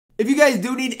If you guys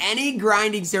do need any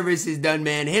grinding services done,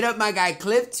 man, hit up my guy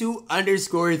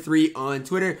Cliff2_3 on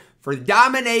Twitter for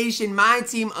domination,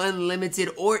 MyTEAM Unlimited,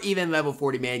 or even level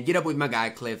 40, man. Get up with my guy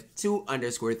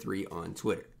Cliff2_3 on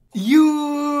Twitter.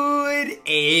 Good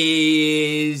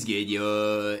is good,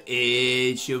 yo.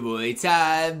 It's your boy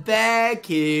Ty back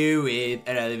here with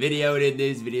another video. And in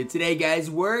this video today, guys,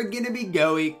 we're gonna be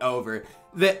going over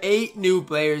the 8 new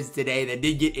players today that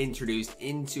did get introduced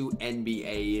into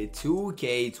NBA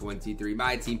 2K23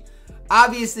 MyTEAM.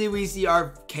 Obviously, we see our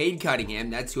Cade Cunningham.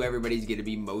 That's who everybody's going to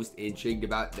be most intrigued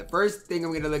about. The first thing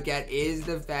I'm going to look at is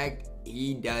the fact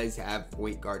he does have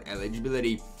point guard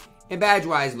eligibility. And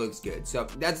badge-wise, looks good. So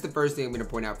that's the first thing I'm going to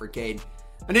point out for Cade.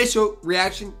 Initial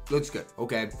reaction, looks good.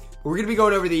 Okay. We're going to be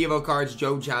going over the Evo cards.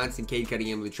 Joe Johnson, Cade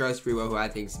Cunningham, Latrell Sprewell, who I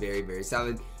think is very, very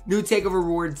solid. New takeover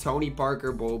reward, Tony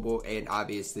Parker, Bol Bol, and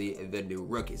obviously the new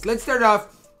rookies. Let's start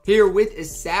off here with a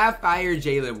Sapphire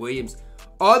Jalen Williams.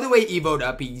 All the way evoed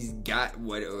up. He's got,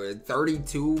 what,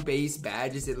 32 base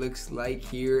badges, it looks like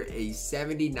here. A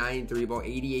 79 3 ball,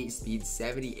 88 speed,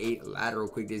 78 lateral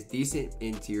quickness, decent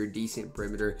interior, decent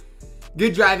perimeter.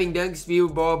 Good driving, dunk,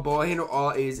 speed, ball handle,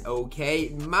 all is okay.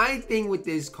 My thing with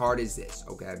this card is this,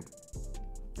 okay?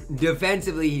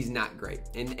 Defensively, he's not great.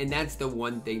 And that's the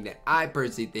one thing that I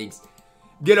personally think's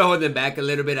gonna hold him back a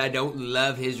little bit. I don't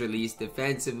love his release.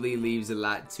 Defensively, leaves a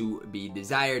lot to be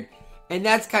desired. And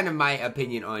that's kind of my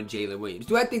opinion on Jalen Williams.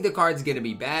 Do I think the card's going to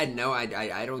be bad? No, I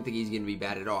don't think he's going to be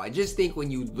bad at all. I just think when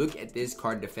you look at this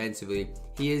card defensively,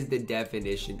 he is the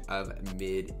definition of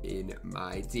mid in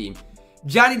my team.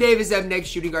 Johnny Davis up next,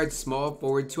 shooting guard, small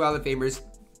forward, 2 Hall of Famers,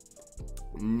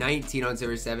 19 on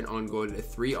silver, 7 on gold,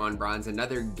 3 on bronze.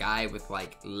 Another guy with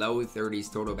like low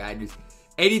 30s total badges.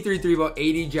 83 3 ball,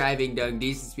 80 driving dunk,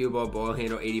 decent speed ball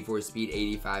handle, 84 speed,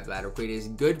 85 lateral quickness,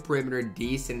 good perimeter,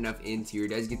 decent enough interior,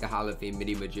 does get the Hall of Fame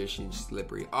mini magician,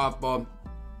 slippery off ball.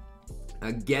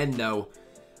 Again though,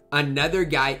 another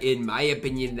guy in my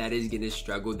opinion that is going to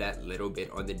struggle that little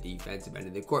bit on the defensive end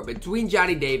of the court. Between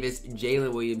Johnny Davis,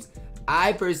 Jalen Williams,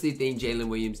 I personally think Jalen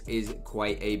Williams is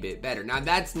quite a bit better. Now,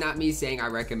 that's not me saying I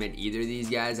recommend either of these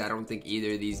guys. I don't think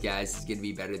either of these guys is going to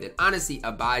be better than, honestly,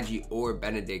 Abaji or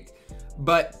Benedict.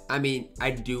 But, I mean,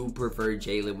 I do prefer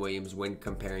Jalen Williams when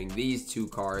comparing these two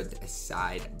cards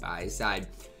side by side.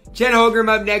 Chet Holmgren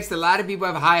up next. A lot of people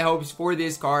have high hopes for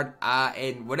this card.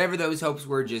 And whatever those hopes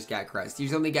were just got crushed.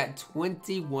 He's only got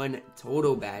 21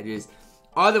 total badges.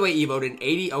 All the way evoed an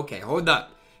 80. Okay, hold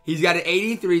up. He's got an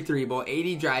 83 3 ball,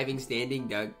 80 driving, standing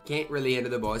dunk. Can't really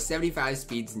handle the ball. 75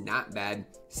 speed's not bad.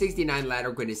 69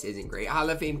 lateral quickness isn't great. Hall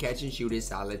of Fame catch and shoot is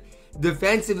solid.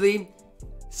 Defensively,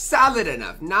 solid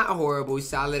enough. Not horrible.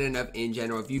 Solid enough in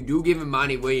general. If you do give him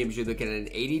Monty Williams, you're looking at an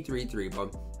 83 3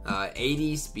 ball.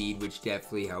 80 speed, which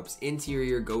definitely helps.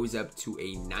 Interior goes up to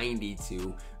a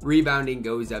 92. Rebounding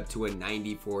goes up to a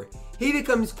 94. He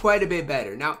becomes quite a bit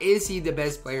better. Now, is he the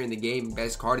best player in the game?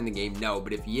 Best card in the game? No.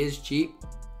 But if he is cheap,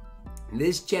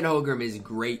 this Chet Holmgren is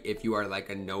great if you are like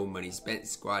a no money spent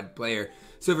squad player.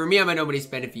 So for me, I'm a no money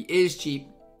spent. If he is cheap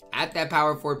at that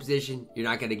power forward position, you're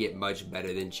not going to get much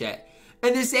better than Chet.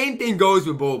 And the same thing goes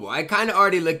with Bol Bol. I kind of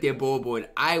already looked at Bol Bol and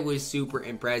I was super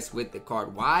impressed with the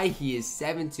card. Why? He is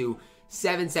 7'2",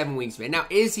 7'7" wingspan. Now,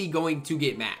 is he going to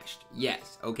get mashed?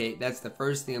 Yes. Okay, that's the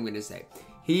first thing I'm going to say.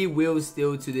 He will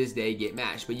still to this day get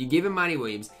mashed. But you give him Monty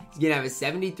Williams, he's going to have a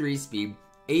 73 speed,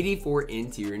 84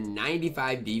 interior,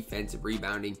 95 defensive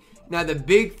rebounding. Now, the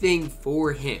big thing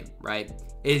for him, right,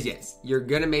 is yes, you're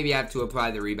going to maybe have to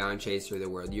apply the rebound chaser of the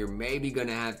world. You're maybe going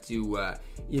to have to,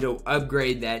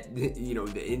 upgrade that,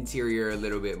 the interior a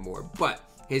little bit more. But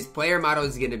his player model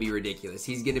is going to be ridiculous.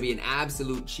 He's going to be an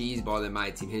absolute cheese ball in my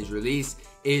team. His release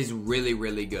is really,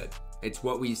 really good. It's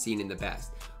what we've seen in the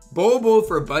past. Bol Bol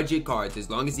for budget cards, as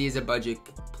long as he is a budget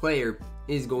player,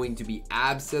 is going to be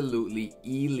absolutely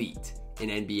elite in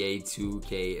NBA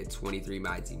 2K23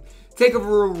 MyTEAM.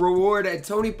 Takeover reward at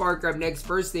Tony Parker up next.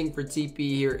 First thing for TP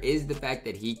here is the fact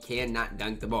that he cannot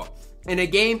dunk the ball. In a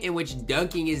game in which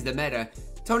dunking is the meta,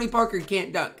 Tony Parker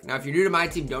can't dunk. Now, if you're new to my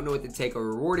team, don't know what the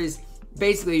takeover reward is,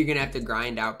 basically you're going to have to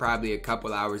grind out probably a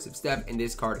couple hours of stuff, and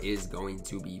this card is going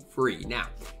to be free. Now,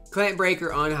 Clamp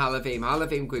Breaker on Hall of Fame. Hall of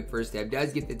Fame quick first step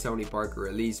does get the Tony Parker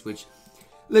release, which,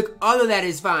 look, all of that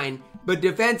is fine, but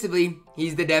defensively,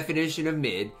 he's the definition of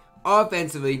mid.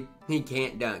 Offensively, he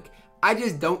can't dunk. I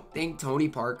just don't think Tony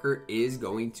Parker is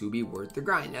going to be worth the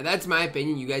grind. Now, that's my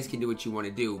opinion. You guys can do what you want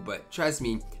to do, but trust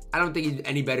me, I don't think he's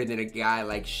any better than a guy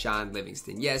like Sean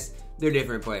Livingston. Yes, they're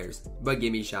different players, but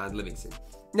give me Sean Livingston.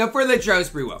 Now, for Latrell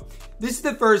Sprewell, this is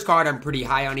the first card I'm pretty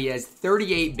high on. He has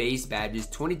 38 base badges,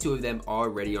 22 of them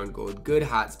already on gold. Good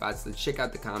hot spots. Let's check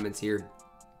out the comments here.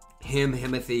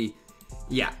 Himothy.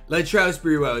 Yeah, Latrell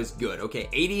Sprewell is good. Okay,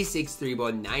 86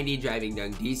 3-ball, 90 driving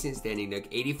dunk, decent standing dunk,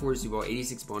 84 2-ball,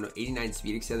 86 ball, 89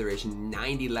 speed acceleration,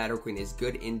 90 lateral quickness,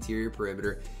 good interior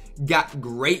perimeter. Got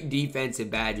great defensive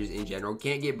badges in general.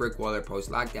 Can't get brick wall or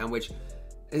post lockdown, which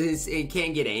it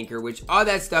can't get anchor, which all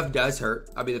that stuff does hurt.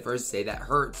 I'll be the first to say that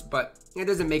hurts, but it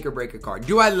doesn't make or break a card.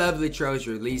 Do I love Latrell's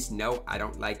release? No, I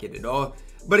don't like it at all,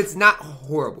 but it's not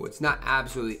horrible. It's not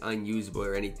absolutely unusable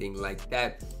or anything like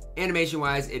that. Animation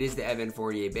wise, it is the Evan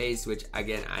Fournier base, which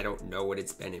again, I don't know what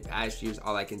it's been in past years.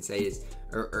 All I can say is,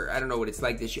 or I don't know what it's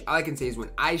like this year. All I can say is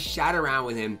when I shot around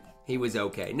with him, he was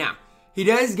okay. Now, he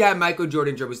does got Michael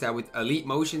Jordan dribble style with elite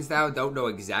motion style. Don't know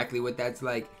exactly what that's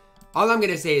like. All I'm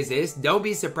going to say is this. Don't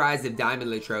be surprised if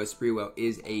Diamond Latrell Sprewell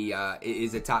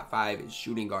is a top 5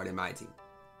 shooting guard in my team.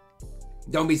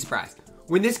 Don't be surprised.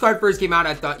 When this card first came out,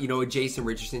 I thought, a Jason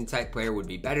Richardson type player would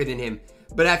be better than him.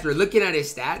 But after looking at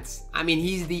his stats, I mean,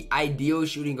 he's the ideal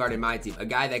shooting guard in my team. A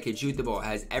guy that can shoot the ball,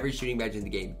 has every shooting badge in the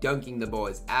game. Dunking the ball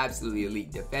is absolutely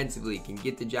elite. Defensively, can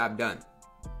get the job done.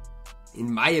 In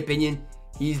my opinion,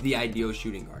 he's the ideal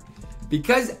shooting guard.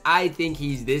 Because I think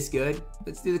he's this good,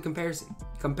 let's do the comparison.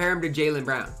 Compare him to Jaylen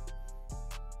Brown.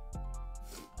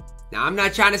 Now, I'm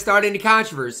not trying to start any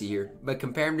controversy here, but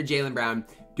compare him to Jaylen Brown.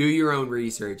 Do your own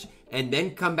research, and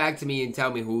then come back to me and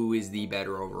tell me who is the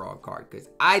better overall card. Because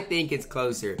I think it's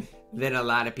closer than a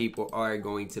lot of people are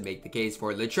going to make the case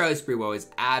for. Latrell Sprewell is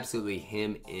absolutely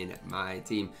him in my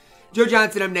team. Joe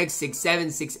Johnson up next, 6'7",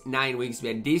 6'9"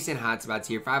 wingspan. Decent hot spots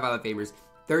here. 5 Hall of Famers,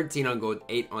 13 on gold,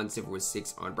 8 on silver with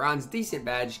 6 on bronze. Decent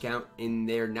badge count in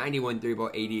there. 91 3-ball,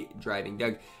 80 driving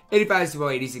dunk, 85 2-ball,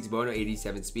 86 bono,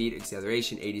 87 speed,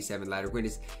 acceleration, 87 lateral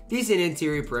quickness. Decent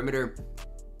interior perimeter.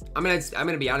 I'm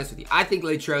gonna be honest with you. I think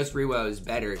Latrell Sprewell is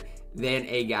better than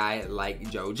a guy like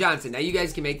Joe Johnson. Now, you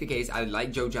guys can make the case. I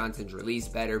like Joe Johnson's release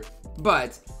better,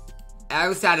 but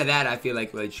outside of that, I feel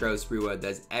like Latrell Sprewell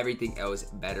does everything else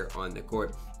better on the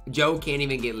court. Joe can't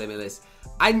even get limitless.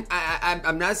 I'm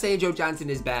not saying Joe Johnson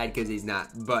is bad, because he's not,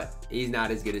 but he's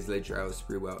not as good as Latrell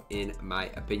Sprewell in my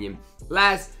opinion.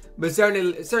 Last, but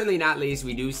certainly not least,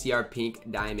 we do see our pink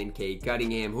diamond Cade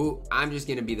Cunningham, who I'm just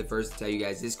going to be the first to tell you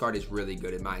guys, this card is really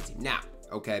good in my team. Now,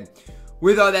 okay,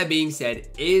 with all that being said,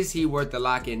 is he worth the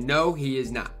lock-in? No, he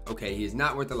is not. Okay, he is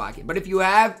not worth the lock-in. But if you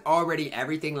have already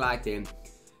everything locked in,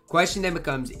 question then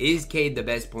becomes, is Cade the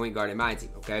best point guard in my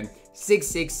team? Okay,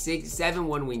 6'6", 7'1"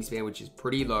 wingspan, which is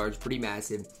pretty large, pretty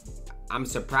massive. I'm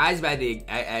surprised by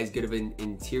as good of an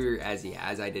interior as he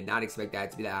has. I did not expect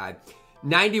that to be that high.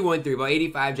 91 3-ball,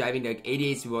 85 driving dunk,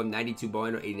 88 2-ball, 92 ball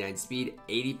handle, 89 speed,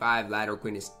 85 lateral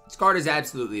quickness. This card is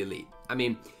absolutely elite. I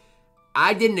mean,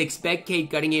 I didn't expect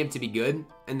Cade Cunningham to be good,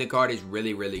 and the card is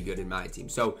really, really good in my team.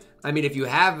 So, I mean, if you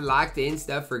have locked in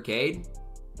stuff for Cade,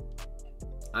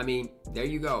 I mean, there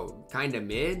you go. Kind of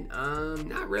mid?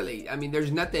 Not really. I mean,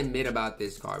 there's nothing mid about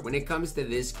this card. When it comes to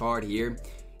this card here,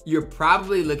 you're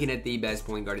probably looking at the best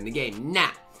point guard in the game.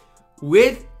 Now,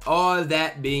 with all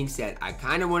that being said, I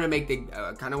kind of want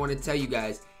to tell you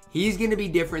guys, he's going to be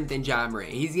different than Ja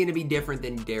Morant. He's going to be different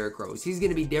than Derrick Rose. He's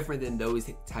going to be different than those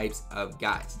types of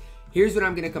guys. Here's what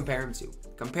I'm going to compare him to.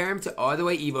 Compare him to all the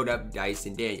way evoed up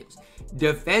Dyson Daniels.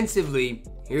 Defensively,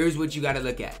 here's what you got to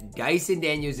look at. Dyson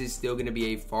Daniels is still going to be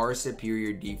a far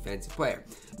superior defensive player.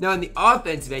 Now, on the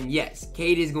offensive end, yes,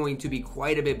 Cade is going to be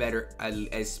quite a bit better,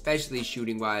 especially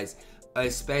shooting-wise.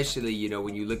 Especially,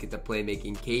 when you look at the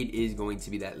playmaking, Cade is going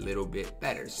to be that little bit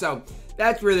better. So,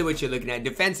 that's really what you're looking at.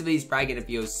 Defensively, he's probably going to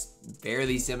feel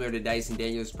fairly similar to Dyson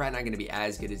Daniels. Probably not going to be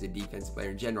as good as a defensive player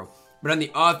in general. But on the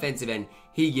offensive end,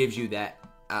 he gives you that.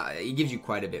 He gives you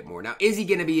quite a bit more. Now, is he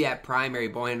going to be that primary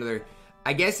ball handler?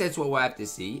 I guess that's what we'll have to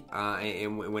see.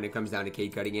 And when it comes down to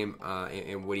Cade Cunningham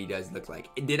and what he does look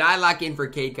like. Did I lock in for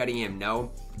Cade Cunningham?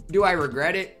 No. Do I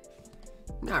regret it?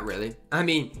 Not really. I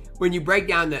mean, when you break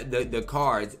down the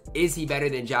cards, is he better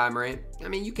than Ja Morant? I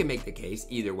mean, you can make the case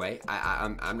either way.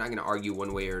 I'm not going to argue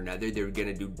one way or another. They're going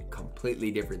to do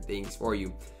completely different things for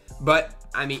you. But,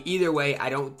 I mean, either way, I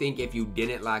don't think if you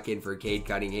didn't lock in for Cade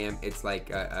Cunningham, it's like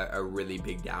a really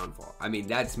big downfall. I mean,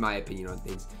 that's my opinion on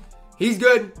things. He's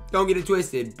good. Don't get it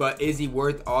twisted. But is he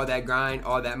worth all that grind,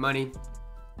 all that money?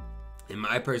 In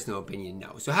my personal opinion,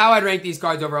 no. So how I'd rank these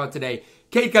cards overall today.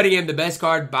 Cade Cunningham, the best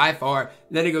card by far.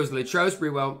 Then it goes Latrell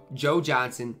Sprewell, Joe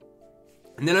Johnson.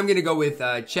 And then I'm going to go with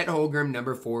Chet Holmgren,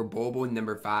 number 4, Bol Bol,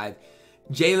 number 5,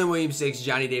 Jalen Williams, 6,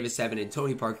 Johnny Davis, 7, and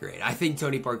Tony Parker, 8. I think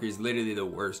Tony Parker is literally the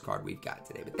worst card we've got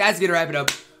today. But that's going to wrap it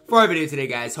up for our video today,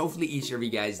 guys. Hopefully each of you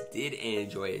guys did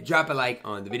enjoy it. Drop a like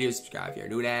on the video, subscribe if you're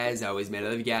new. As always, man, I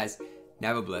love you guys. And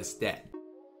have a blessed day.